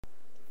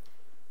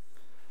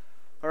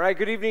All right,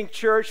 good evening,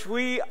 church.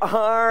 We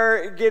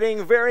are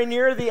getting very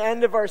near the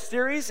end of our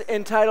series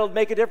entitled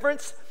Make a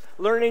Difference,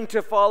 Learning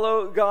to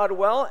Follow God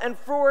Well. And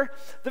for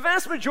the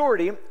vast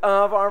majority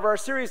of our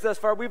series thus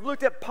far, we've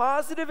looked at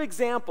positive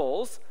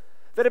examples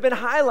that have been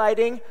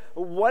highlighting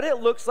what it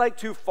looks like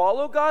to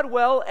follow God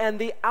well and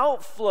the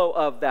outflow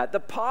of that. The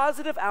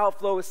positive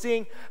outflow is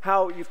seeing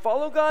how you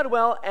follow God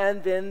well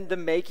and then the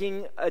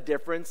making a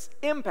difference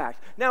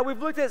impact. Now, we've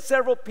looked at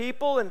several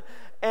people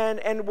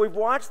and we've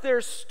watched their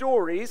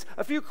stories.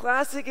 A few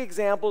classic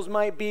examples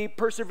might be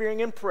persevering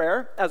in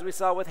prayer, as we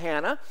saw with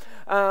Hannah.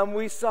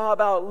 We saw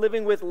about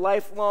living with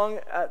lifelong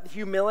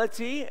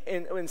humility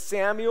in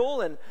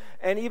Samuel,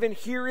 and even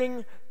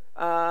hearing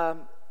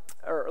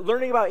or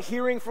learning about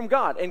hearing from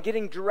God and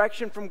getting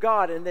direction from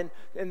God, and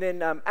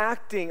then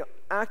acting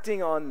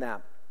on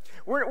that.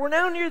 We're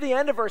now near the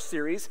end of our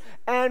series,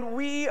 and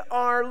we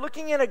are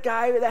looking at a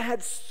guy that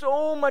had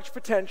so much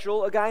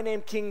potential, a guy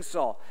named King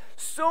Saul.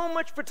 So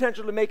much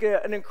potential to make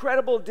an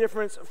incredible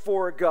difference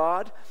for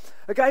God.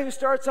 A guy who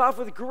starts off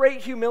with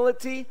great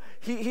humility.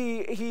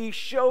 He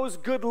shows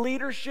good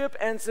leadership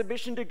and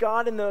submission to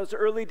God in those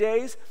early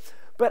days.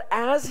 But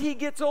as he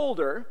gets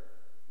older,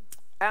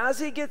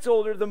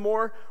 the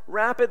more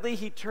rapidly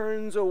he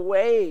turns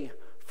away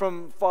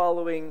from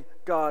following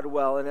God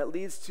well, and it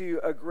leads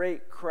to a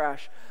great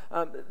crash.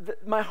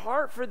 My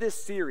heart for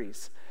this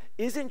series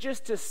isn't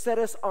just to set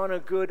us on a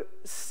good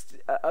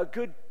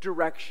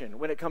direction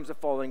when it comes to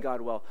following God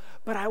well,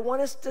 but I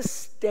want us to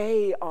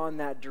stay on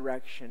that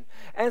direction.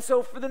 And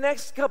so for the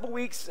next couple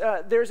weeks,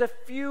 there's a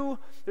few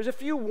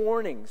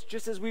warnings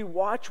just as we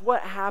watch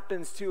what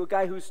happens to a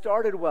guy who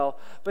started well,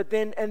 but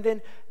then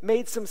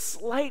made some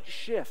slight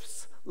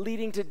shifts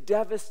leading to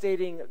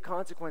devastating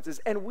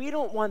consequences. And we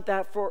don't want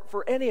that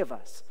for any of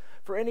us.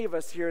 For any of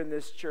us here in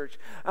this church.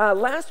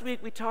 Last week,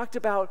 we talked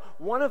about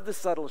one of the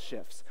subtle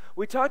shifts.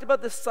 We talked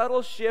about the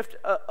subtle shift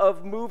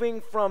of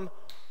moving from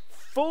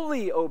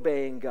fully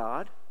obeying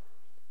God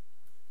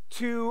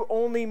to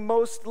only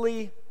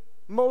mostly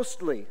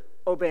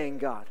obeying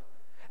God.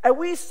 And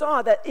we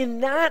saw that in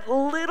that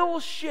little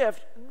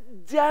shift,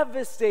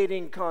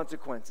 devastating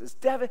consequences.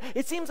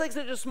 It seems like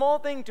such a small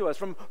thing to us,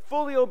 from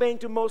fully obeying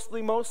to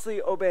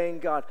mostly obeying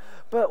God.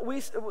 But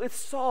with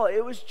Saul,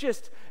 it was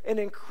just an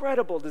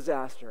incredible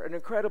disaster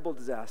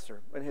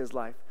in his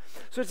life.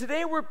 So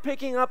today we're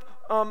picking up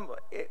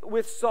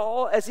with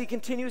Saul as he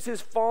continues his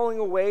falling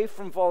away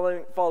from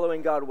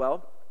following God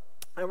well.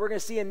 And we're going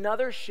to see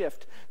another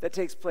shift that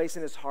takes place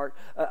in his heart,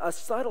 a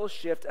subtle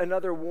shift,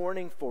 another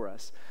warning for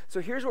us.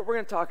 So here's what we're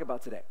going to talk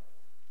about today.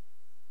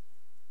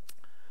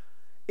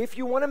 If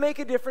you want to make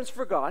a difference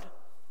for God,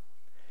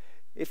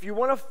 if you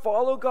want to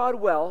follow God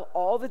well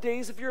all the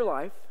days of your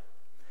life,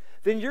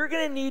 then you're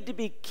going to need to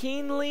be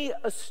keenly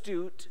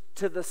astute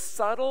to the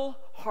subtle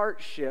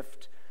heart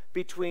shift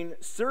between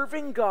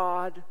serving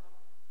God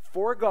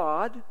for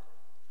God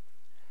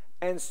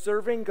and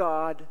serving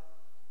God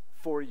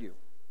for you.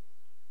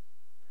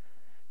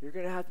 You're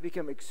going to have to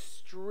become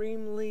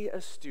extremely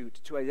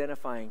astute to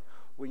identifying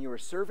when you are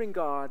serving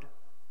God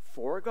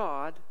for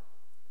God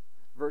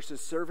versus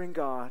serving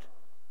God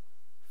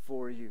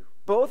for you.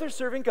 Both are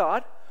serving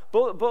God.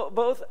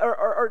 Both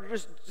are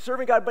just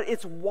serving God, but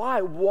it's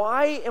why.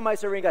 Why am I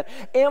serving God?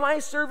 Am I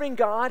serving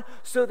God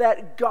so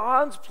that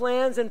God's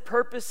plans and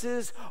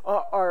purposes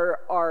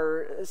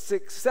are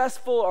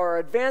successful or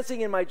advancing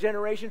in my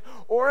generation?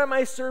 Or am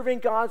I serving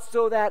God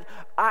so that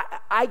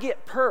I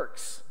get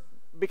perks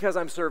because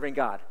I'm serving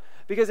God?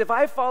 Because if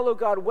I follow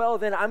God well,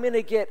 then I'm going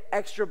to get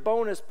extra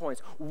bonus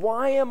points.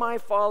 Why am I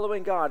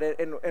following God?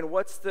 And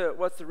what's the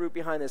root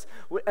behind this?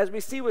 As we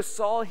see with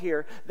Saul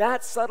here,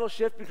 that subtle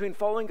shift between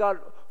following God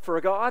for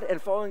God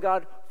and following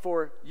God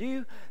for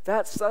you,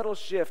 that subtle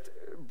shift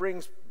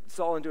brings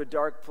Saul into a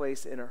dark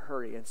place in a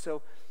hurry. And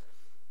so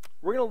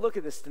we're going to look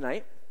at this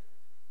tonight.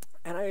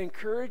 And I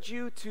encourage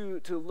you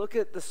to look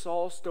at the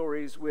Saul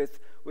stories with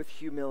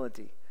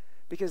humility.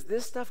 Because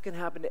this stuff can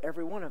happen to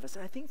every one of us.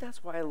 And I think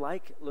that's why I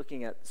like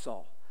looking at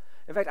Saul.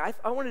 In fact,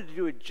 I wanted to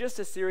do just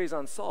a series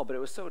on Saul, but it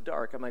was so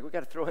dark. I'm like, we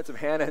got to throw in some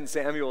Hannah and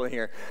Samuel in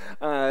here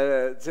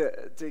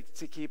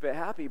to keep it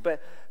happy.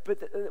 But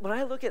when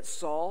I look at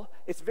Saul,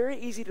 it's very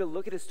easy to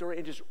look at his story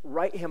and just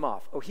write him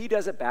off. Oh, he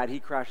does it bad.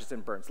 He crashes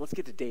and burns. Let's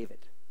get to David.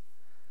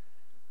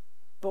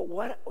 But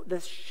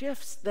the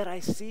shifts that I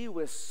see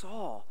with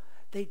Saul,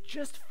 they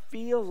just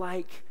feel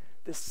like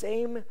the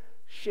same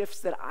shifts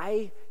that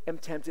I am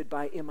tempted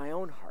by in my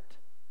own heart.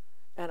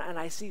 And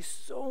I see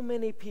so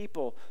many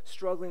people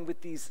struggling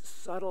with these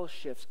subtle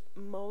shifts.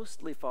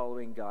 Mostly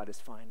following God is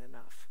fine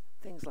enough.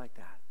 Things like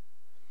that.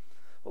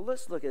 Well,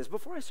 let's look at this.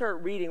 Before I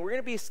start reading, we're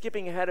going to be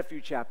skipping ahead a few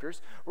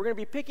chapters. We're going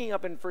to be picking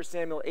up in 1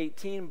 Samuel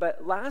 18,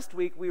 but last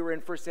week we were in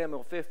 1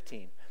 Samuel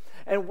 15.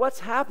 And what's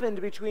happened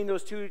between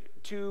those two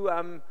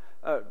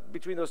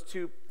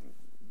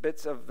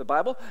bits of the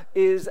Bible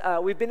is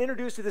we've been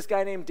introduced to this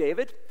guy named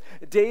David.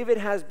 David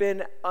has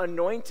been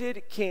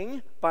anointed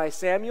king by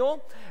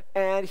Samuel,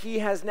 and he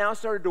has now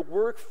started to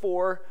work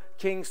for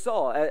King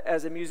Saul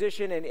as a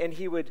musician, and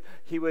he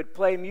would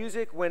play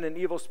music when an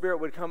evil spirit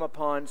would come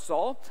upon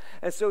Saul.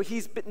 And so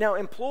he's been now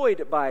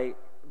employed by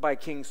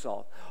King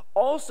Saul.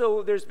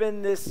 Also, there's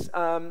been this,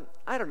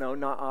 I don't know,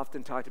 not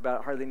often talked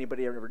about, hardly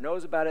anybody ever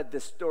knows about it,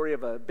 this story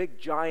of a big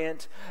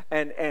giant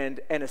and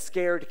a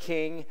scared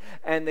king,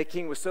 and the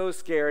king was so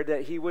scared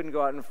that he wouldn't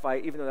go out and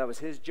fight, even though that was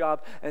his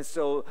job. And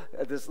so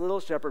this little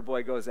shepherd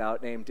boy goes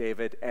out named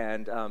David,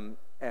 and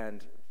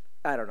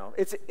I don't know.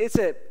 It's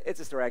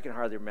a story I can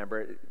hardly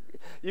remember.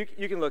 You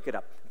can look it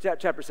up.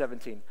 Chapter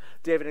 17,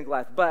 David and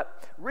Goliath.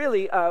 But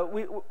really,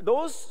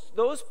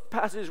 those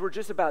passages were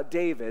just about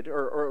David,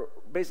 or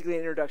basically an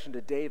introduction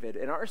to David.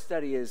 And our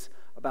study is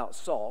about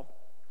Saul.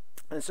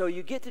 And so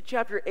you get to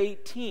chapter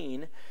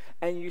 18,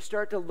 and you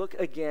start to look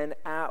again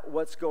at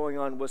what's going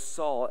on with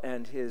Saul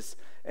and his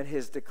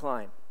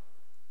decline.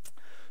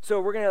 So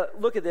we're going to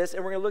look at this,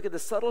 and we're going to look at the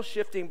subtle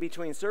shifting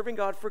between serving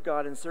God for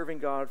God and serving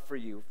God for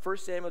you. 1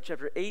 Samuel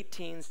chapter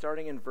 18,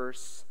 starting in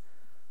verse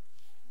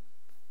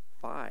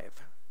 5.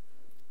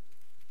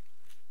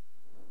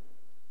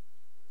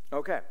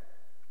 Okay.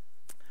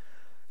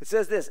 It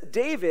says this: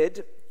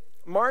 David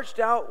marched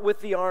out with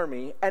the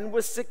army and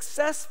was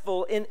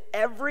successful in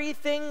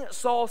everything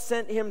Saul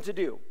sent him to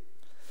do.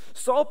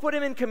 Saul put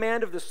him in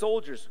command of the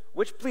soldiers,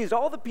 which pleased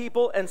all the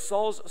people and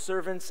Saul's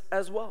servants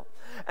as well.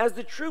 As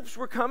the troops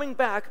were coming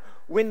back,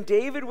 when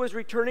David was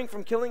returning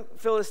from killing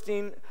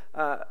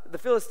the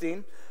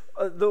Philistine,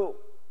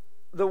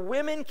 the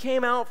women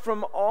came out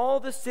from all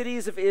the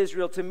cities of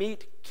Israel to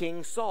meet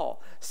King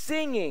Saul,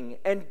 singing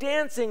and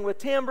dancing with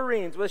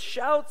tambourines, with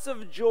shouts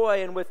of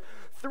joy, and with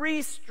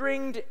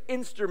 3-stringed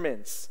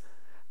instruments.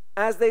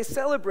 As they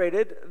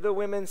celebrated, the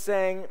women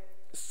sang,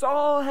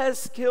 "Saul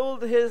has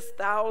killed his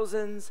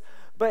thousands,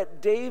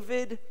 but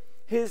David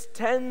his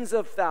tens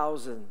of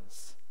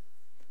thousands."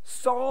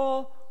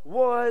 Saul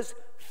was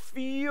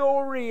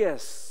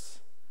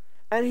furious,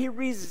 and he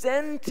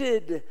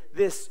resented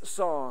this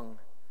song.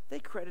 They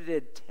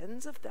credited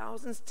tens of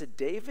thousands to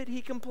David,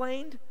 he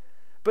complained,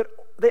 but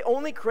they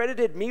only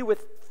credited me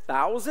with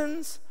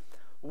thousands?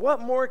 What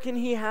more can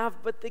he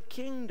have but the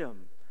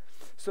kingdom?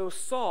 So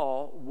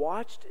Saul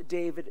watched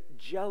David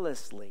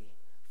jealously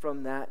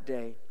from that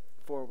day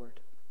forward.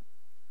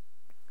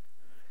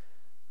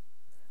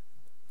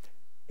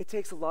 It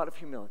takes a lot of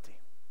humility.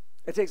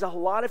 It takes a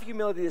lot of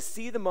humility to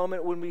see the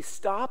moment when we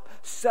stop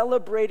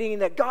celebrating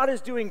that God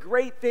is doing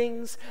great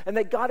things and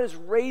that God is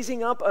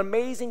raising up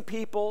amazing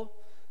people,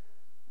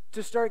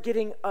 to start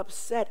getting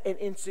upset and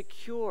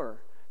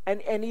insecure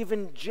and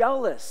even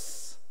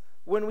jealous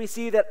when we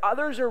see that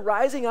others are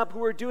rising up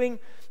who are doing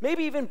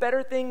maybe even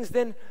better things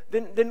than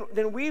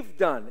we've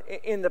done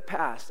in the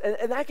past.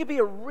 And that could be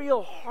a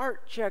real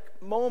heart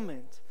check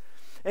moment.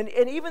 And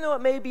even though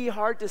it may be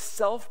hard to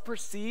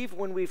self-perceive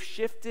when we've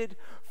shifted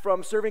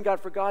from serving God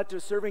for God to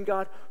serving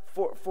God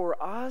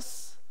for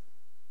us,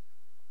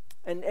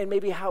 and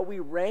maybe how we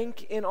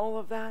rank in all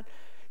of that,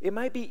 it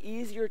might be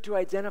easier to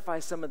identify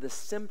some of the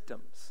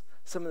symptoms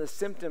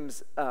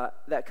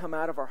that come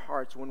out of our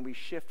hearts when we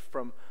shift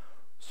from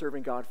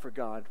serving God for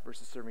God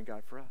versus serving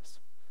God for us.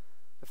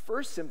 The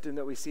first symptom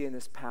that we see in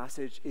this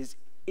passage is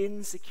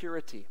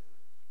insecurity.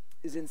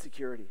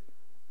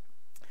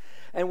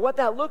 And what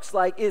that looks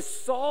like is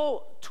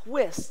Saul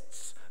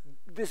twists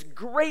this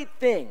great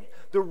thing,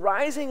 the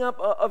rising up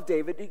of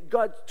David.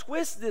 God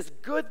twists this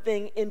good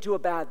thing into a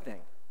bad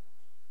thing.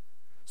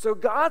 So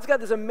God's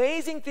got this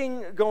amazing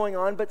thing going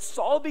on, but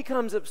Saul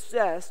becomes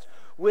obsessed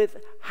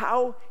with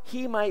how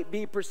he might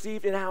be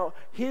perceived and how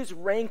his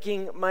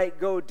ranking might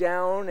go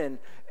down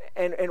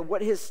and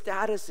what his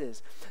status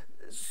is.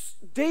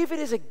 David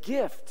is a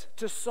gift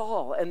to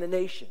Saul and the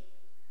nation.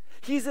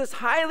 He's this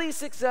highly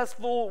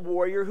successful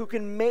warrior who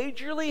can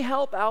majorly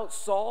help out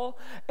Saul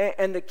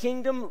and the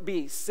kingdom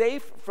be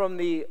safe from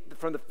the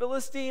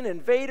Philistine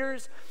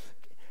invaders.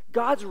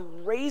 God's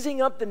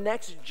raising up the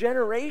next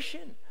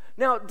generation.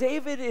 Now,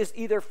 David is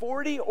either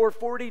 40 or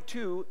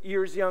 42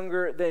 years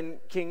younger than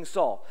King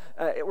Saul.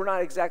 We're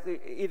not exactly,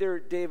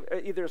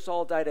 either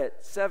Saul died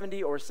at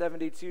 70 or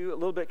 72, a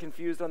little bit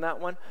confused on that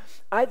one.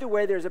 Either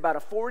way, there's about a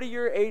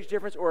 40-year age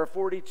difference or a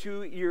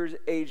 42 years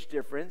age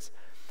difference.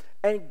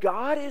 And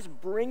God is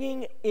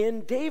bringing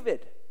in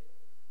David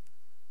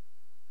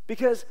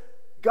because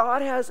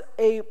God has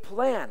a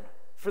plan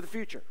for the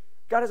future.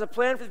 God has a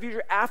plan for the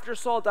future after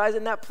Saul dies,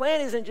 and that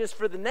plan isn't just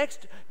for the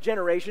next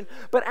generation,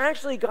 but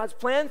actually God's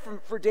plan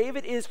for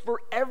David is for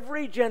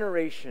every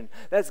generation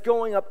that's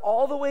going up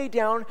all the way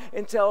down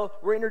until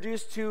we're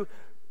introduced to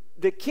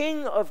the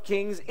King of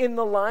Kings in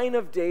the line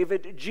of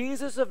David,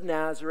 Jesus of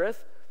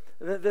Nazareth,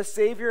 the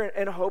Savior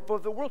and hope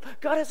of the world.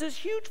 God has this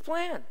huge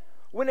plan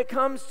when it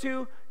comes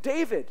to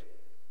David.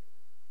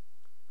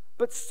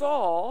 But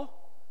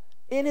Saul,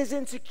 in his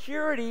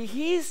insecurity,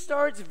 he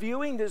starts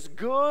viewing this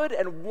good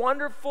and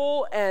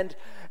wonderful and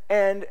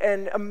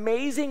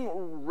amazing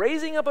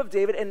raising up of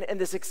David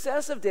and the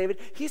success of David.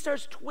 He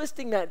starts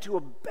twisting that to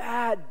a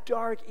bad,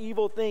 dark,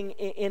 evil thing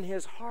in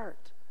his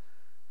heart.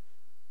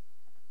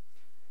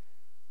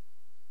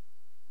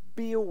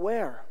 Be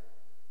aware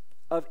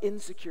of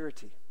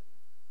insecurity.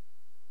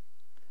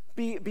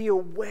 Be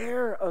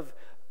aware of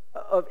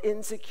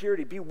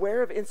insecurity.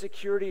 Beware of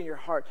insecurity in your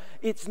heart.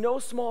 It's no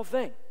small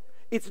thing.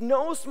 It's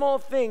no small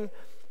thing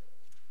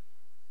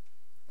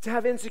to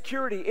have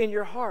insecurity in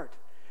your heart.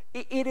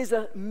 It is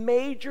a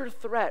major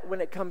threat when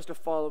it comes to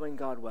following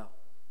God well.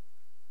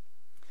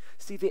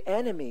 See, the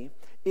enemy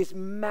is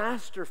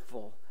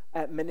masterful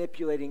at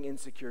manipulating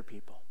insecure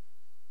people.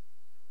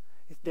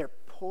 They're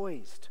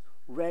poised,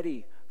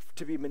 ready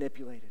to be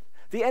manipulated.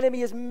 The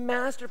enemy is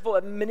masterful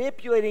at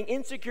manipulating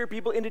insecure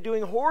people into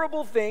doing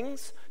horrible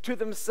things to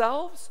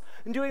themselves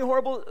and doing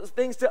horrible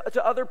things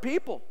to other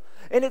people.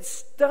 And it's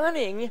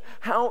stunning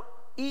how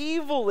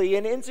evilly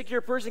an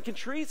insecure person can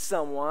treat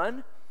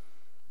someone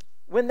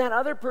when that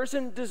other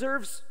person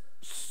deserves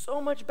so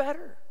much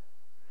better.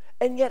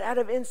 And yet out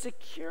of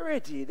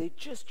insecurity, they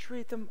just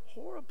treat them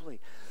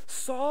horribly.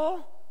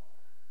 Saul,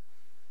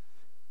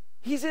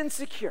 he's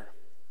insecure.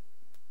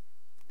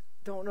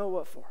 Don't know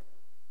what for.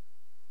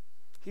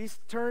 He's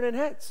turning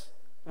heads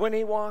when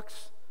he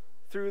walks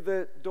through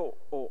the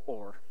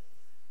door.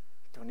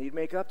 Don't need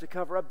makeup to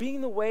cover up.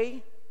 Being the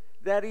way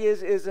that he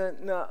is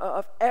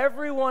enough.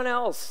 Everyone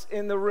else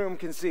in the room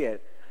can see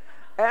it.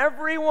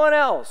 Everyone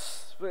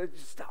else.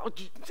 Stop.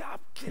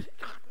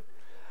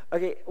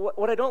 Okay,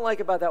 what I don't like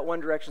about that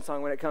One Direction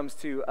song when it comes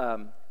to,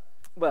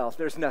 well,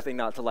 there's nothing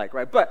not to like,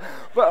 right? But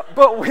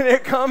when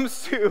it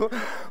comes to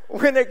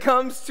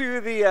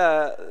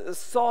the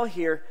Saul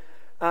here,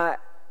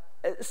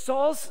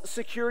 Saul's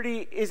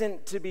security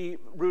isn't to be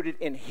rooted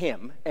in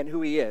him and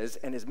who he is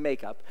and his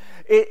makeup.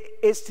 It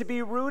is to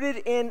be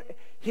rooted in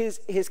his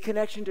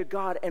connection to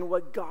God and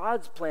what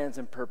God's plans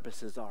and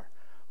purposes are,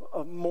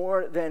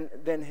 more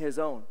than his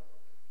own.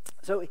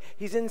 So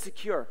he's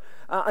insecure.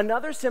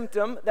 Another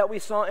symptom that we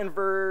saw in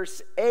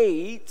verse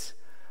 8,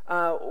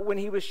 when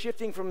he was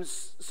shifting from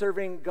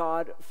serving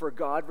God for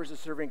God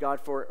versus serving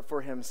God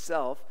for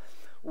himself,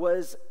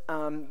 was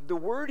the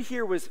word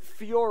here was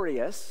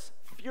furious.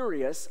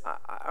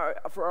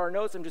 For our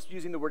notes, I'm just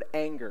using the word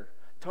anger,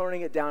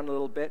 toning it down a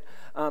little bit.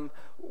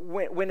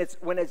 When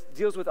it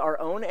deals with our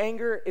own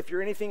anger, if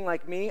you're anything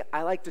like me,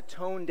 I like to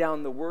tone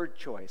down the word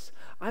choice.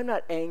 I'm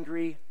not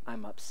angry,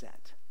 I'm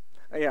upset.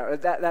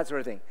 That sort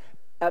of thing.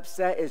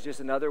 Upset is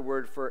just another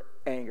word for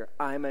anger.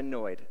 I'm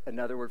annoyed,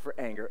 another word for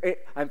anger.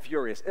 I'm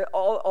furious.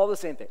 All the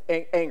same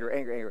thing.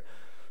 Anger.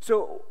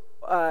 So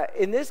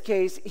in this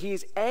case,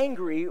 he's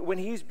angry when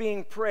he's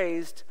being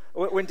praised,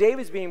 when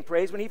David's being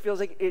praised, when he feels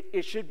like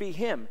it should be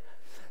him.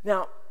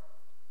 Now,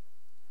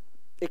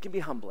 it can be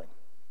humbling.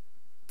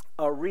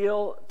 A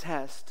real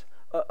test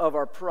of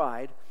our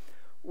pride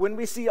when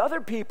we see other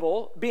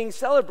people being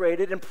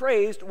celebrated and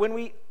praised when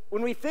we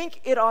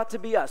think it ought to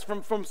be us.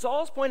 From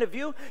Saul's point of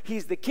view,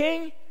 he's the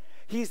king.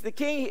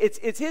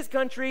 It's his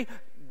country.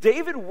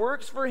 David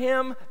works for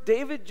him.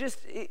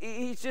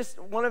 He's just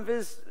one of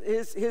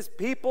his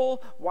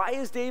people. Why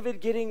is David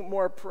getting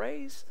more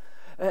praise?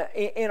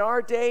 In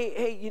our day,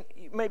 hey,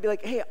 you might be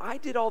like, hey, I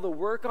did all the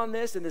work on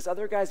this, and this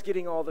other guy's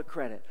getting all the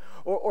credit.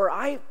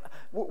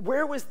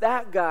 Where was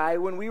that guy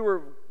when we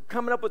were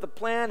coming up with a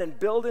plan and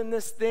building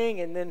this thing,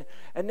 and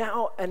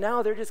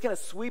now they're just kind of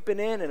sweeping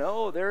in, and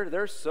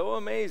they're so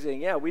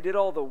amazing. Yeah, we did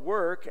all the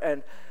work,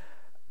 and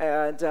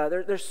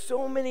there's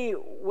so many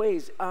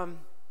ways.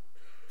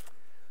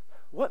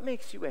 What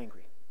makes you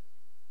angry?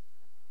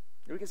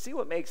 We can see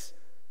what makes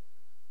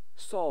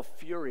Saul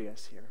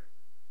furious here.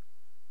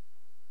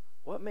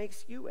 What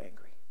makes you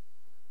angry?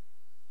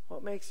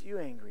 What makes you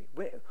angry?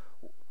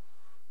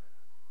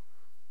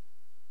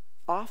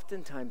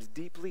 Oftentimes,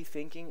 deeply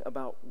thinking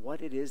about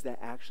what it is that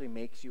actually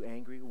makes you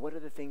angry, what are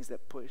the things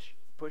that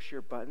push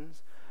your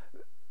buttons,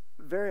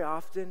 very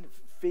often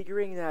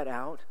figuring that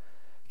out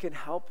can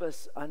help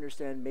us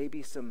understand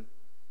maybe some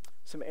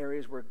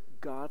areas where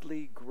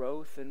godly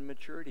growth and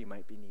maturity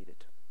might be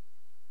needed.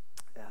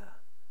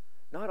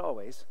 Not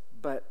always,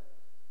 but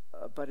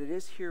it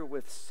is here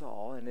with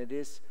Saul, and it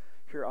is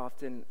here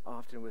often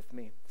with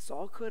me.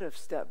 Saul could have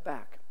stepped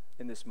back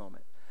in this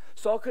moment.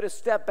 Saul could have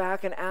stepped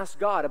back and asked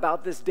God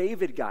about this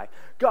David guy.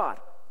 God,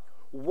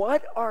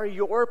 what are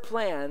your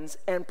plans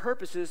and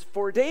purposes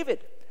for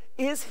David?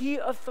 Is he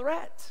a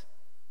threat?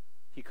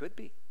 He could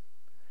be.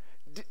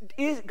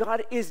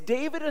 Is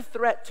David a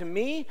threat to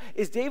me?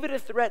 Is David a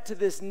threat to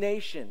this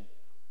nation?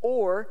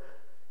 Or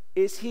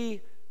is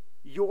he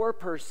your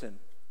person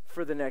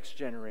for the next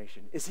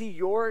generation? Is he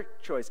your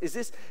choice?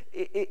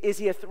 Is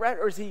he a threat,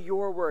 or is he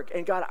your work?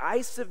 And God,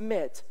 I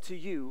submit to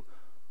you,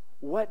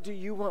 what do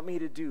you want me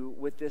to do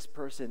with this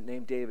person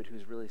named David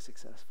who's really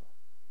successful?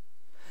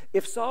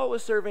 If Saul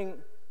was serving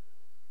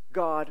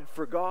God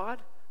for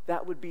God,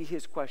 that would be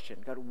his question.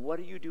 God, what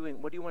are you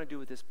doing? What do you want to do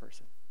with this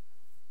person?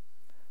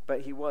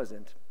 But he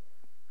wasn't.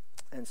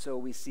 And so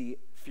we see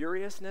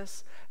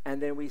furiousness,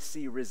 and then we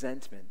see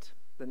resentment.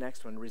 The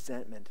next one,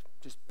 resentment.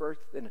 Just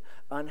birth and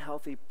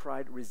unhealthy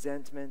pride,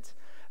 resentment.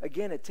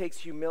 Again, it takes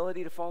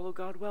humility to follow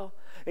God well.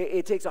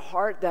 It takes a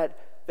heart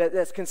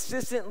that's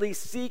consistently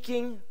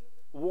seeking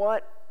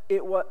what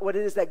it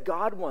is that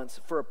God wants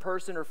for a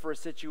person or for a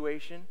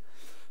situation.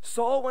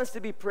 Saul wants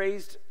to be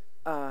praised.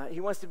 He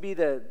wants to be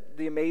the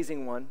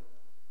amazing one.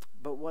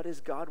 But what is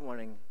God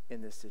wanting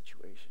in this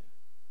situation?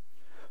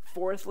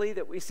 Fourthly,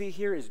 that we see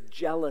here is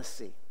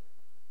jealousy.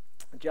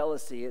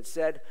 Jealousy. It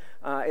said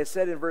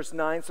in verse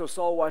 9, so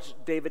Saul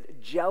watched David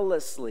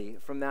jealously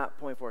from that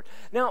point forward.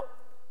 Now,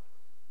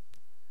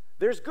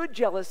 there's good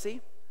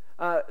jealousy.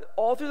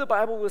 All through the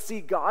Bible, we'll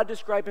see God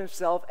describe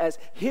himself as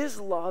his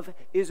love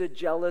is a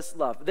jealous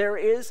love. There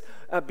is,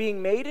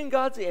 being made in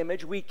God's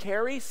image, we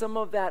carry some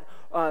of that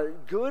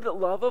good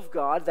love of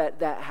God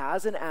that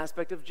has an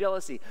aspect of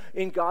jealousy.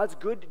 In God's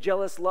good,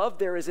 jealous love,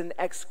 there is an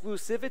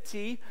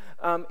exclusivity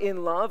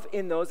in love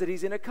in those that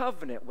he's in a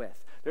covenant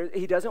with.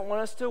 He doesn't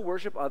want us to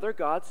worship other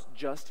gods,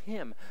 just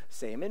him.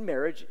 Same in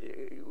marriage.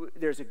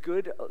 There's a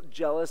good,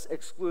 jealous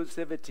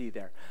exclusivity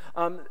there.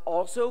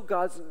 Also,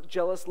 God's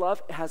jealous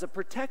love has a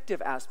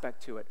protective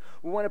aspect to it.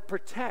 We want to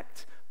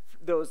protect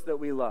those that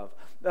we love.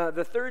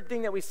 The third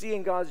thing that we see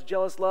in God's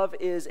jealous love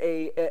is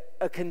a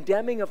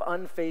condemning of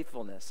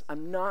unfaithfulness.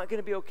 I'm not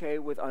going to be okay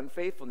with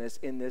unfaithfulness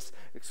in this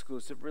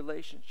exclusive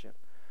relationship.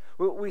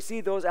 We see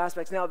those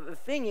aspects. Now, the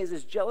thing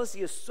is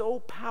jealousy is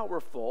so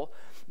powerful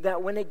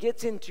that when it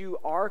gets into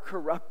our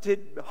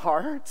corrupted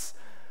hearts,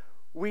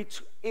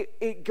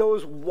 it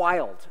goes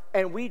wild,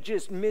 and we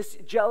just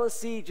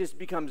jealousy just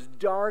becomes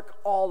dark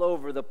all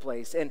over the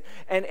place. And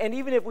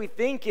even if we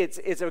think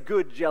it's a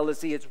good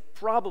jealousy, it's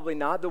probably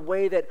not. The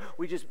way that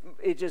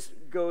it just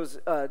goes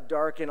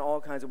dark in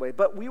all kinds of ways.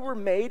 But we were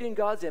made in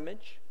God's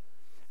image,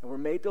 and we're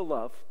made to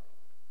love,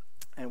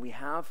 and we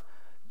have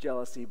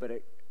jealousy, but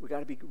we got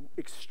to be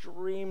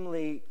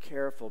extremely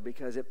careful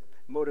because it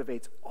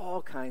motivates all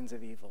kinds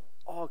of evil.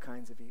 All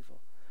kinds of evil.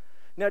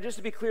 Now, just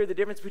to be clear, the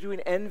difference between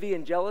envy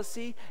and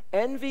jealousy,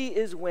 envy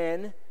is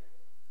when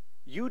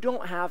you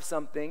don't have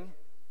something,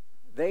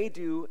 they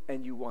do,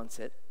 and you want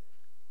it.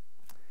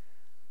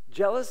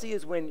 Jealousy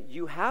is when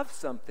you have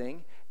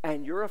something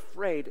and you're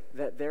afraid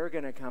that they're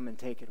going to come and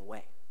take it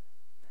away.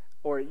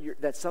 Or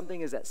that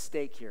something is at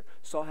stake here.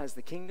 Saul has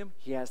the kingdom,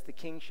 he has the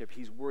kingship.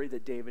 He's worried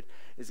that David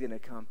is going to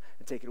come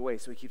and take it away,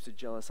 so he keeps a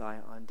jealous eye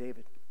on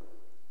David.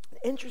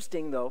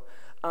 Interesting, though,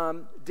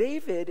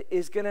 David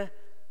is going to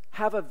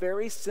have a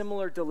very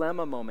similar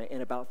dilemma moment in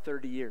about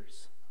 30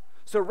 years.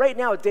 So right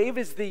now,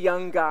 David's the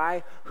young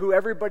guy who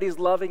everybody's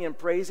loving and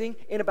praising.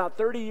 In about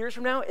 30 years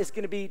from now, it's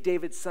going to be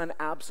David's son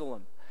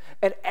Absalom.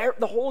 And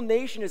the whole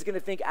nation is going to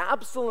think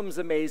Absalom's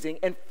amazing.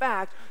 In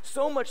fact,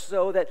 so much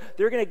so that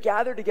they're going to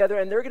gather together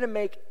and they're going to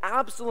make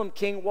Absalom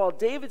king while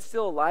David's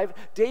still alive.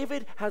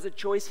 David has a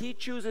choice. He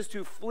chooses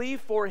to flee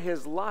for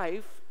his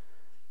life.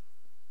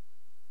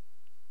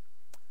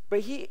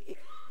 But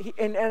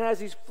and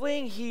as he's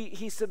fleeing,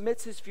 he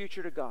submits his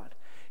future to God.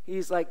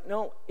 He's like,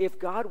 no, if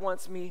God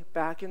wants me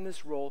back in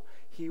this role,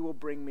 he will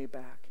bring me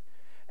back.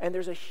 And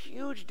there's a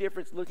huge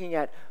difference looking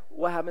at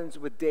what happens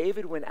with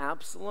David when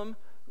Absalom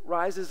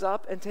rises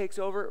up and takes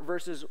over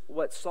versus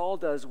what Saul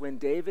does when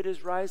David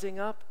is rising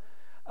up.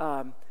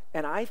 And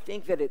I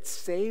think that it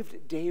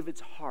saved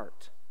David's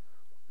heart,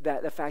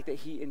 that the fact that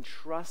he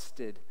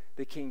entrusted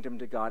the kingdom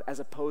to God as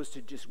opposed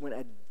to just when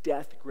a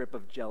death grip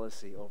of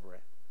jealousy over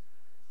it.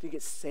 I think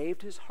it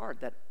saved his heart,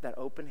 that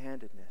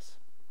open-handedness.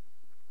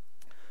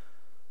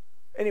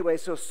 Anyway,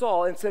 so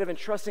Saul, instead of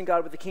entrusting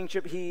God with the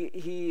kingship,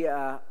 he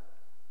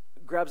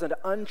grabs onto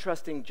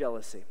untrusting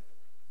jealousy.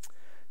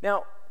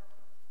 Now,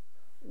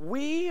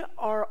 we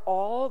are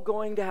all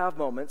going to have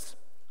moments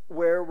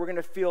where we're going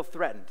to feel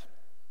threatened.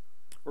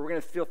 Or we're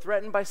going to feel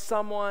threatened by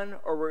someone,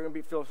 or we're going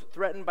to feel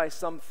threatened by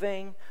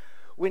something.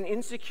 When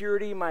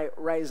insecurity might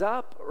rise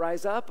up,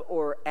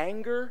 or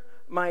anger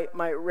might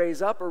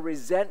raise up, or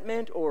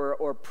resentment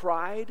or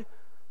pride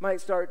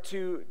might start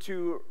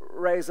to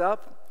rise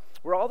up,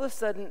 where all of a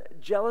sudden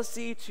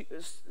jealousy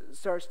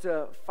starts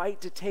to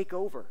fight to take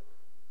over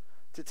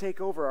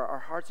our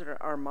hearts and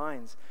our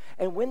minds.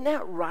 And when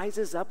that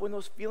rises up, when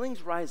those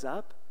feelings rise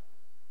up,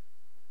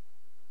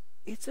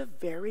 it's a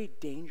very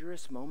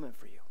dangerous moment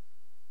for you.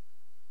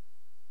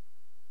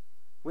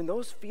 When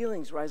those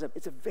feelings rise up,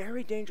 it's a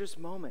very dangerous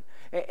moment.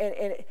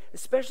 And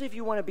especially if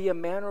you want to be a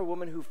man or a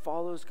woman who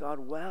follows God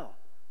well.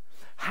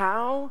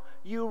 How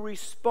you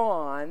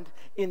respond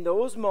in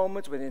those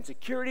moments when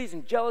insecurities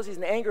and jealousies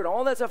and anger and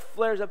all that stuff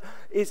flares up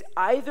is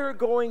either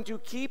going to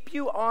keep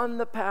you on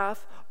the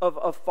path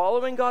of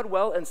following God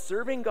well and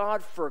serving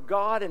God for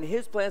God and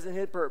his plans and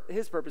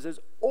his purposes,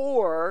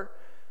 or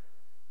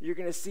you're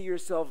going to see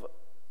yourself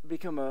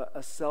become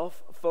a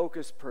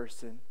self-focused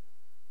person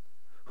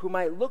who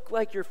might look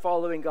like you're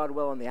following God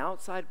well on the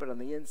outside, but on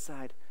the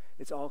inside,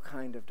 it's all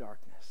kind of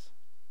darkness.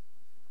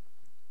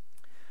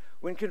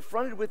 When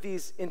confronted with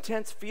these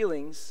intense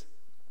feelings,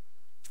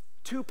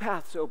 two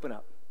paths open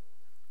up.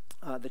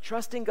 the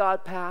trusting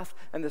God path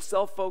and the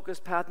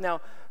self-focused path.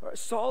 Now,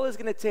 Saul is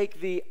going to take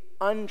the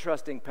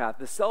untrusting path,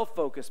 the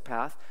self-focused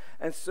path.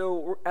 And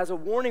so as a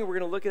warning, we're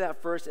going to look at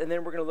that first, and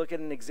then we're going to look at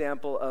an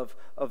example of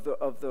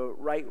the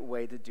right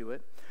way to do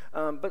it.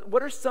 But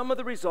what are some of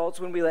the results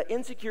when we let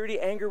insecurity,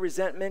 anger,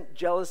 resentment,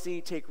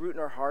 jealousy take root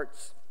in our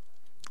hearts?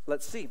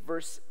 Let's see,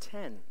 verse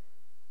 10.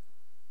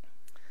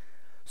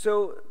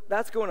 So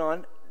that's going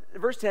on.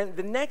 Verse 10,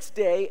 the next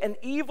day, an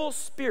evil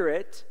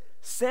spirit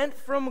sent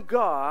from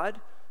God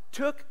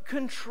took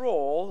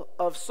control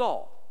of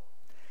Saul,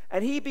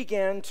 and he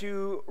began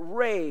to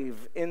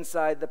rave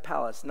inside the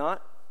palace.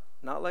 Not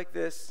like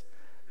this,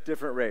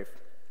 different rave.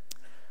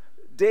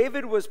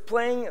 David was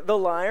playing the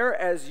lyre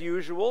as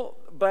usual,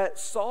 but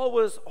Saul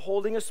was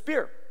holding a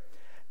spear,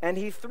 and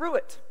he threw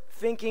it,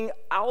 thinking,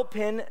 I'll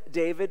pin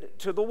David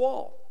to the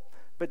wall.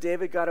 But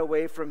David got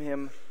away from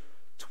him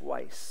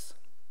twice.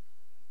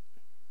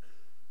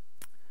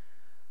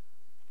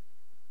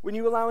 When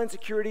you allow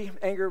insecurity,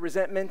 anger,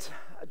 resentment,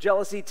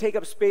 jealousy take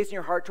up space in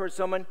your heart towards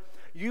someone,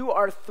 you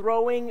are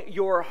throwing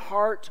your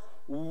heart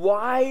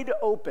wide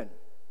open.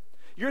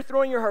 You're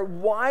throwing your heart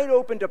wide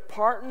open to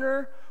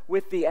partner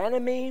with the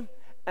enemy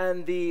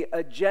and the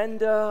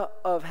agenda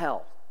of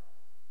hell.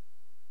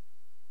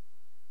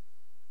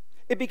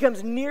 It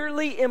becomes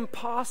nearly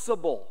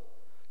impossible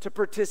to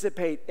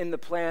participate in the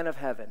plan of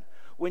heaven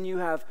when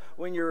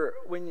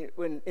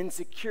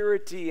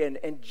insecurity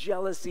and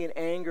jealousy and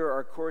anger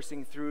are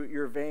coursing through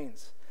your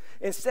veins.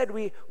 Instead,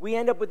 we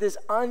end up with this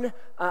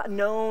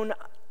unknown,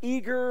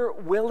 eager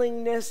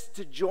willingness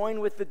to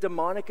join with the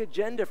demonic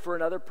agenda for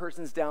another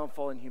person's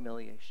downfall and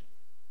humiliation.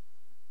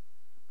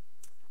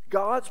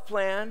 God's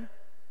plan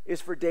is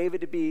for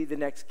David to be the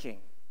next king.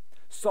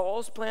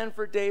 Saul's plan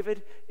for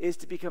David is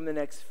to become the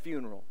next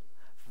funeral.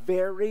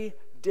 Very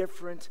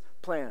different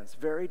plans,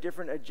 very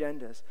different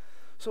agendas.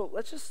 So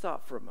let's just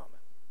stop for a moment.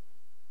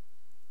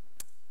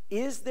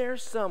 Is there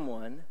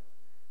someone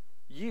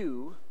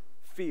you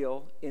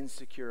feel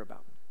insecure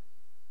about?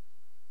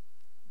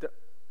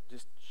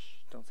 Just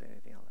don't say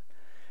anything else.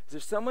 Is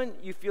there someone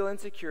you feel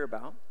insecure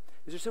about?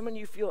 Is there someone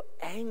you feel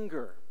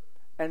anger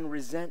and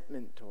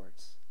resentment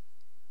towards?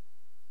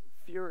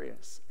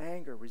 Furious,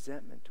 anger,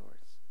 resentment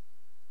towards?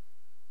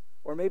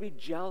 Or maybe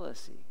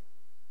jealousy?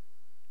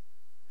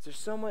 Is there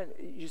someone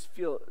you just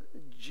feel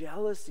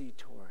jealousy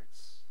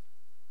towards?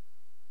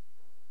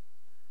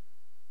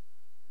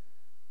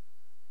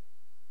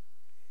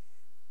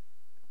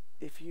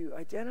 If you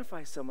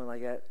identify someone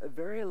like that,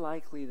 very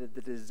likely that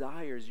the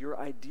desires, your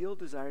ideal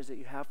desires that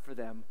you have for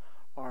them,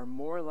 are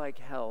more like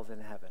hell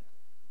than heaven.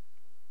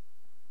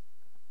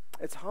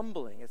 It's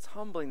humbling. It's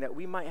humbling that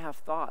we might have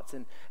thoughts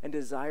and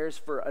desires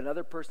for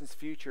another person's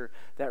future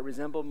that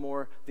resemble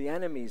more the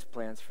enemy's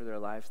plans for their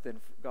lives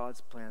than God's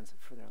plans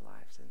for their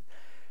lives.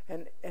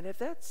 And if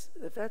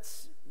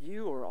that's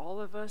you or all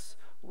of us,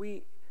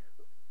 we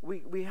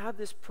have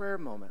this prayer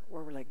moment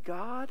where we're like,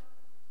 God,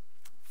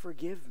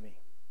 forgive me.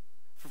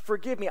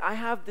 Forgive me. I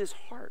have this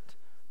heart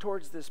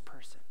towards this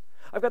person.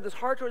 I've got this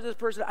heart towards this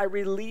person. I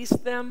release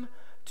them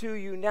to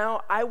you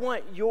now. I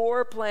want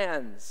your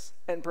plans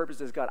and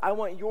purposes, God. I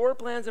want your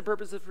plans and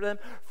purposes for them.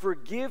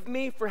 Forgive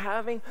me for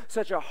having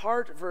such a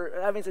heart, for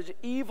having such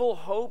evil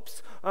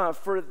hopes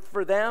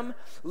for them.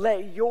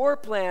 Let your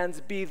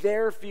plans be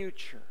their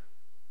future.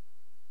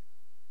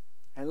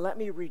 And let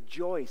me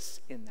rejoice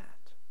in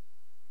that.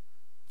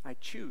 I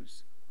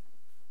choose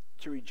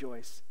to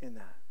rejoice in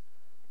that.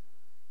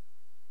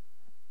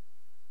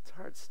 It's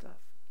hard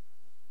stuff.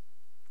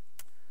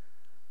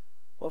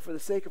 Well, for the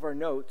sake of our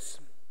notes,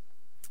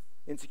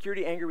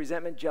 insecurity, anger,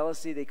 resentment,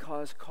 jealousy, they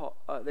cause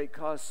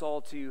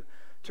Saul to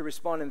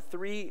respond in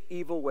three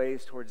evil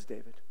ways towards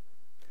David.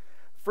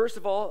 First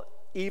of all,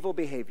 evil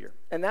behavior.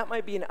 And that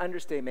might be an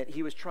understatement.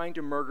 He was trying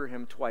to murder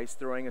him twice,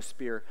 throwing a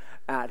spear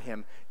at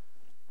him.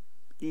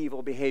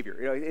 Evil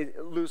behavior,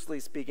 loosely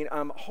speaking.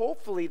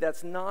 Hopefully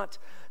that's not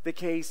the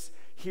case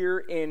here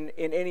in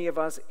any of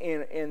us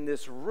in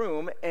this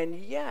room, and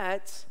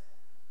yet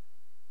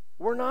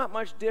we're not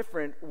much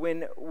different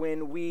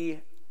when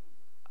we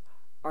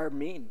are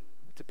mean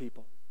to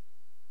people.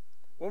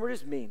 When we're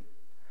just mean.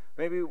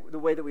 Maybe the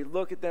way that we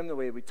look at them, the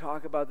way that we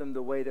talk about them,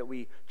 the way that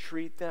we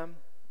treat them,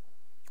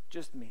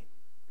 just mean.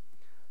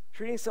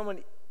 Treating someone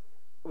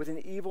with an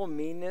evil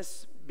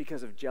meanness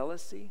because of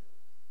jealousy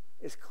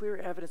is clear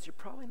evidence you're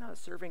probably not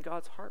serving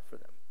God's heart for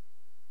them,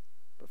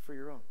 but for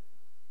your own.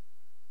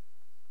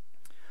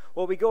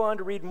 Well, we go on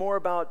to read more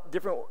about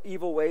different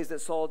evil ways that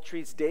Saul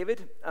treats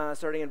David,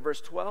 starting in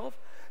verse 12.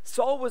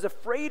 Saul was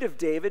afraid of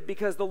David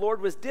because the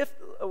Lord was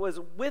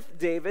with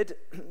David,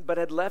 but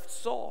had left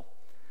Saul.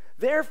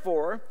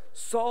 Therefore,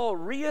 Saul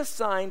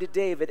reassigned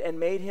David and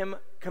made him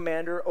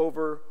commander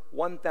over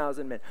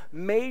 1,000 men.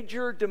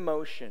 Major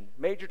demotion.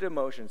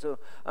 So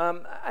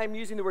I'm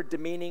using the word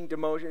demeaning,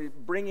 demotion,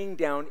 bringing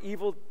down,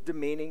 evil,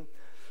 demeaning.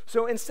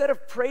 So instead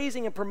of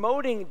praising and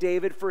promoting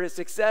David for his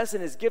success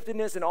and his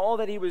giftedness and all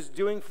that he was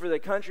doing for the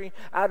country,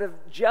 out of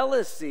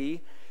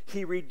jealousy,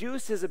 he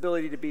reduced his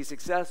ability to be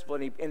successful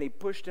and he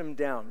pushed him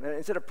down. And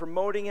instead of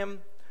promoting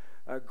him,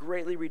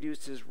 greatly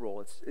reduced his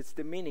role. It's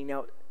demeaning.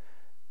 Now,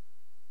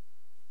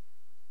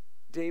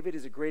 David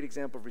is a great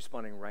example of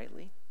responding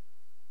rightly.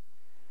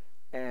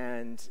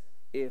 And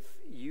if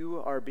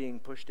you are being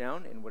pushed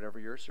down in whatever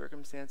your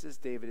circumstances,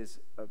 David is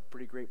a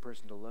pretty great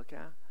person to look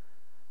at.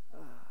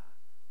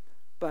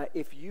 But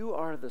if you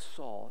are the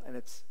Saul, and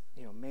it's,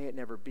 may it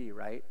never be,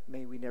 right?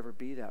 May we never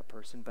be that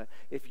person. But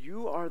if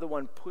you are the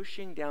one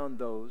pushing down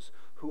those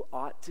who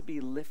ought to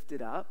be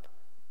lifted up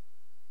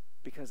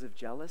because of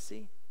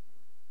jealousy,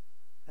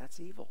 that's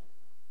evil.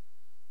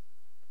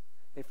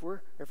 If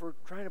we're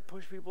trying to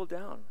push people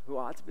down who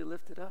ought to be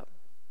lifted up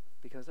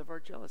because of our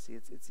jealousy,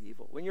 it's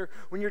evil. When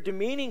you're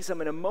demeaning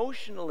someone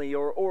emotionally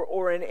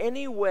or in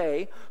any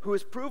way who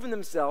has proven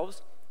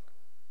themselves,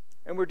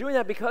 and we're doing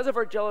that because of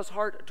our jealous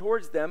heart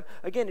towards them,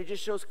 again, it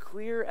just shows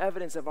clear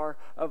evidence of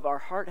our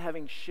heart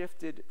having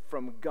shifted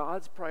from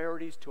God's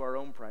priorities to our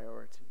own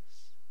priorities.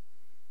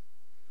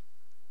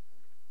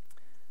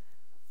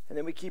 And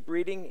then we keep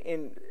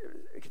reading,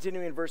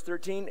 continuing in verse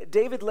 13.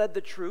 David led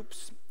the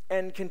troops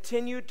and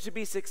continued to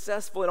be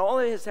successful in all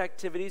of his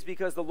activities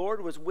because the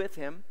Lord was with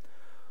him.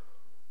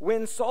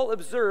 When Saul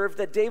observed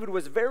that David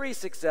was very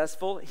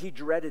successful, he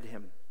dreaded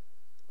him.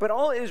 But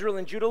all Israel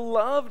and Judah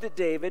loved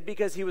David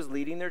because he was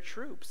leading their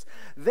troops.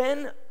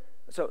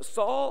 So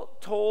Saul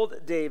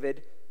told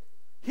David,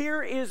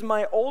 "Here is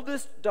my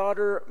oldest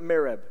daughter,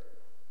 Merab.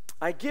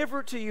 I give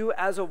her to you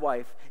as a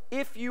wife,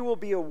 if you will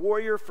be a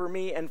warrior for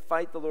me and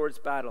fight the Lord's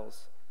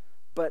battles."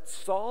 But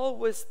Saul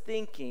was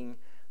thinking,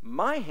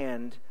 my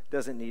hand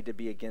doesn't need to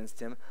be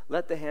against him.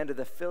 Let the hand of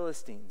the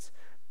Philistines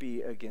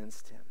be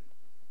against him.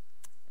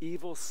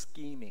 Evil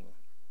scheming.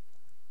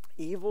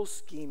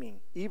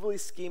 Evilly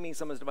scheming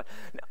someone's demise.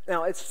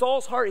 Now, it's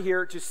Saul's heart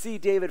here to see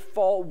David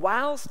fall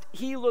whilst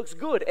he looks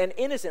good and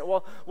innocent.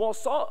 While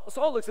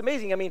Saul looks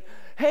amazing. I mean,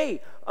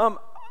 hey,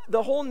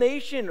 the whole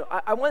nation,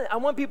 I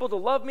want people to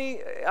love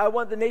me. I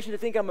want the nation to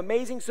think I'm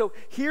amazing. So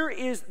here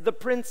is the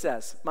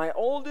princess, my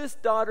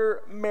oldest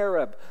daughter,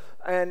 Merab.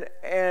 And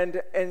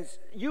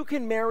you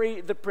can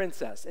marry the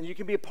princess, and you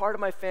can be a part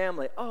of my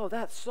family. Oh,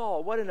 that's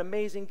Saul. What an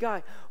amazing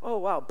guy. Oh,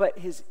 wow. But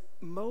his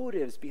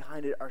motives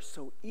behind it are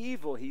so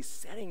evil. He's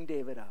setting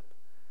David up.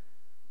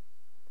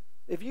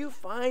 If you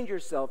find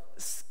yourself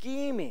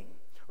scheming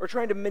or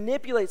trying to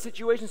manipulate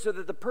situations so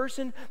that the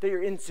person that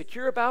you're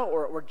insecure about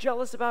or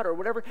jealous about or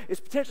whatever is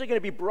potentially going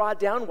to be brought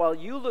down while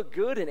you look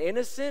good and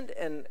innocent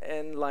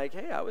and like,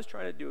 hey, I was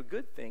trying to do a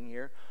good thing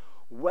here.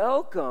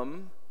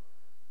 Welcome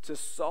to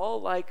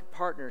Saul-like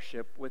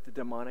partnership with the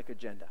demonic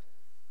agenda,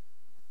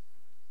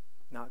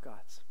 not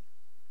God's.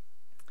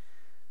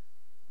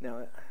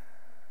 Now,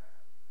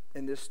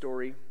 in this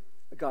story,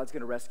 God's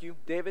going to rescue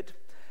David,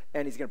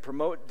 and he's going to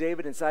promote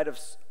David inside of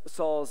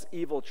Saul's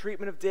evil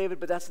treatment of David,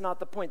 but that's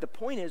not the point. The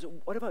point is,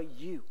 what about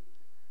you?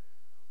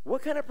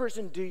 What kind of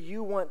person do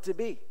you want to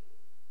be?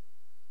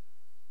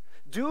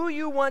 Do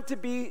you want to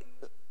be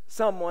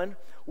someone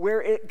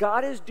where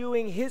God is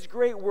doing his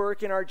great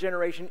work in our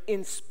generation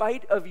in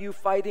spite of you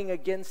fighting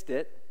against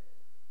it?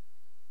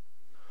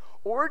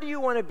 Or do you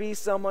want to be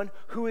someone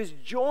who is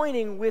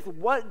joining with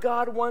what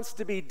God wants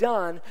to be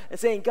done and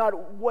saying, God,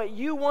 what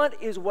you want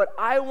is what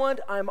I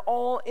want. I'm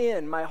all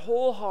in, my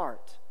whole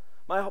heart,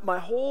 my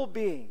whole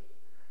being.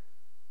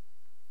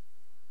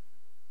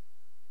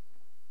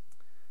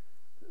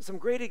 Some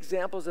great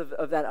examples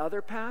of that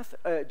other path,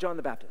 John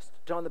the Baptist.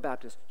 John the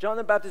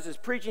Baptist is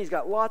preaching. He's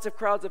got lots of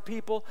crowds of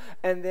people,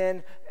 and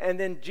then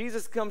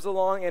Jesus comes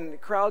along,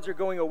 and crowds are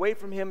going away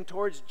from him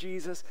towards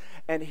Jesus,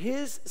 and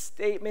his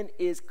statement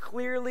is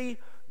clearly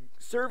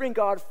serving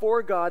God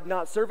for God,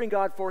 not serving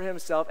God for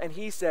himself, and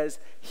he says,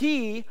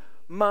 he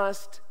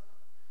must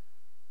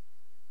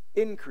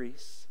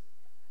increase,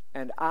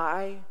 and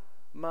I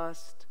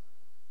must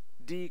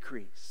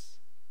decrease.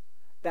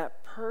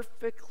 That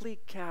perfectly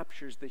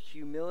captures the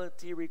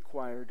humility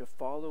required to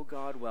follow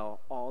God well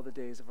all the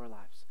days of our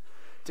lives.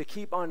 To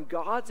keep on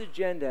God's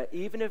agenda,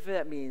 even if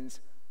that means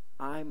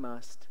I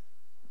must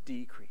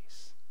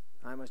decrease.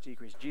 I must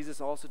decrease. Jesus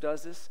also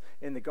does this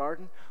in the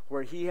garden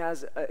where he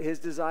has his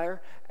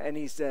desire and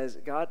he says,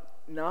 God,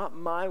 not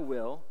my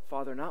will,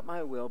 Father, not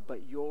my will,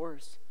 but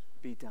yours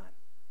be done.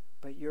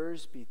 But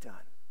yours be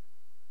done.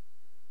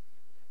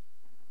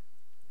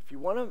 If you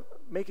want to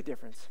make a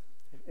difference,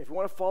 if you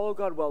want to follow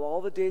God well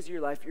all the days of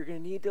your life, you're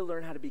going to need to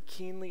learn how to be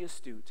keenly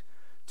astute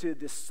to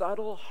the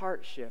subtle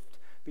heart shift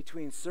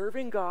between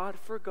serving God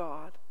for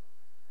God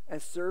and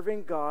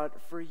serving God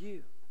for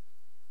you.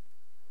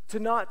 To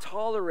not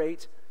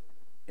tolerate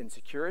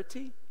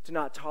insecurity, to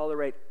not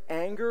tolerate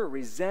anger,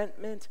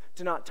 resentment,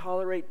 to not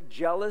tolerate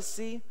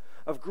jealousy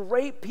of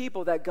great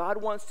people that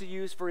God wants to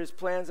use for his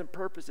plans and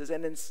purposes,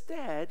 and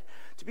instead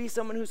to be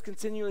someone who's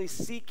continually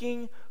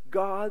seeking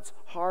God's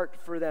heart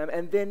for them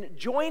and then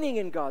joining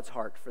in God's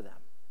heart for them.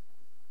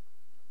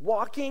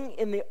 Walking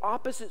in the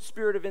opposite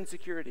spirit of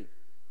insecurity.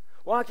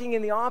 Walking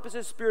in the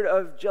opposite spirit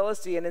of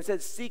jealousy and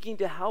instead seeking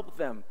to help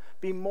them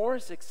be more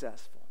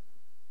successful.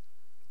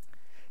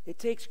 It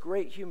takes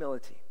great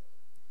humility.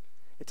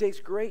 It takes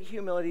great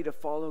humility to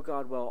follow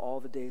God well all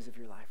the days of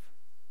your life.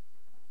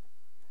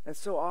 And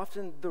so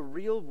often the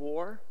real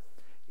war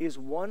is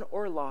won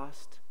or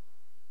lost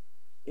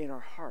in our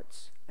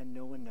hearts, and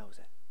no one knows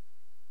it.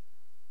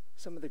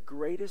 Some of the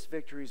greatest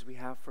victories we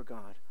have for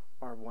God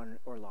are won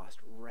or lost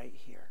right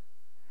here.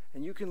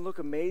 And you can look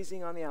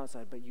amazing on the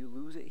outside, but you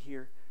lose it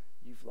here,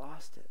 you've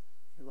lost it.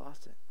 You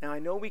lost it. Now, I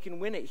know we can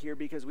win it here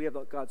because we have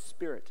God's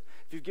Spirit.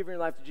 If you've given your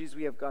life to Jesus,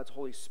 we have God's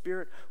Holy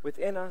Spirit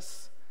within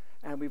us,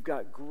 and we've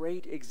got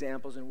great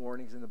examples and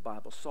warnings in the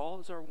Bible. Saul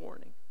is our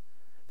warning.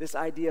 This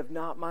idea of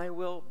not my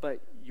will,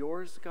 but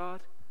yours,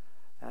 God,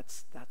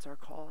 that's our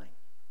calling.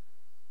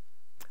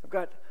 I've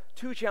got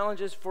 2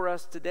 challenges for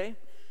us today.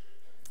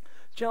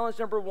 Challenge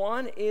number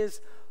 1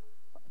 is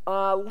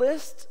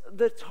list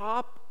the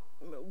top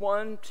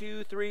 1,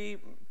 2, 3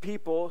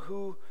 people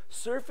who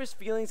surface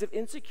feelings of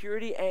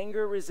insecurity,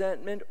 anger,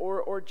 resentment,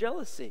 or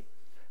jealousy.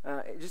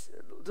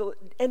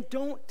 And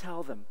don't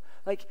tell them.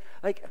 Like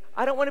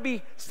I don't want to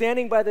be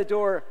standing by the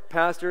door,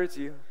 Pastor, it's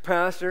you.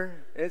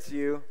 Pastor, it's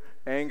you.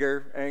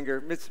 Anger.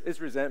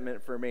 It's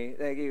resentment for me.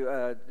 Thank you.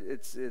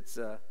 It's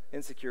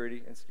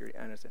insecurity.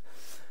 I understand.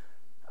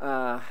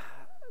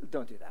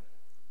 Don't do that.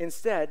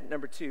 Instead,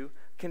 number 2,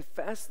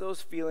 confess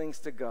those feelings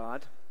to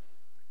God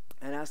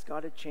and ask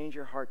God to change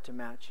your heart to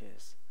match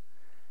His.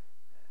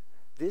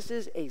 This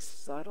is a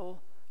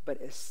subtle but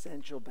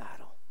essential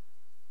battle.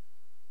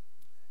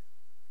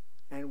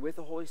 And with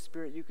the Holy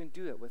Spirit, you can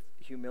do it. With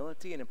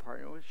humility and in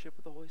partnership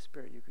with the Holy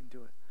Spirit, you can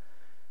do it.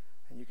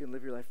 And you can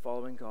live your life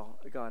following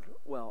God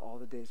well all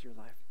the days of your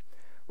life.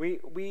 We're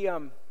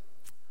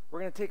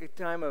going to take a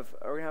time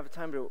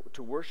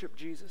to worship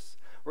Jesus.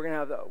 We're going to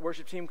have the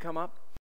worship team come up.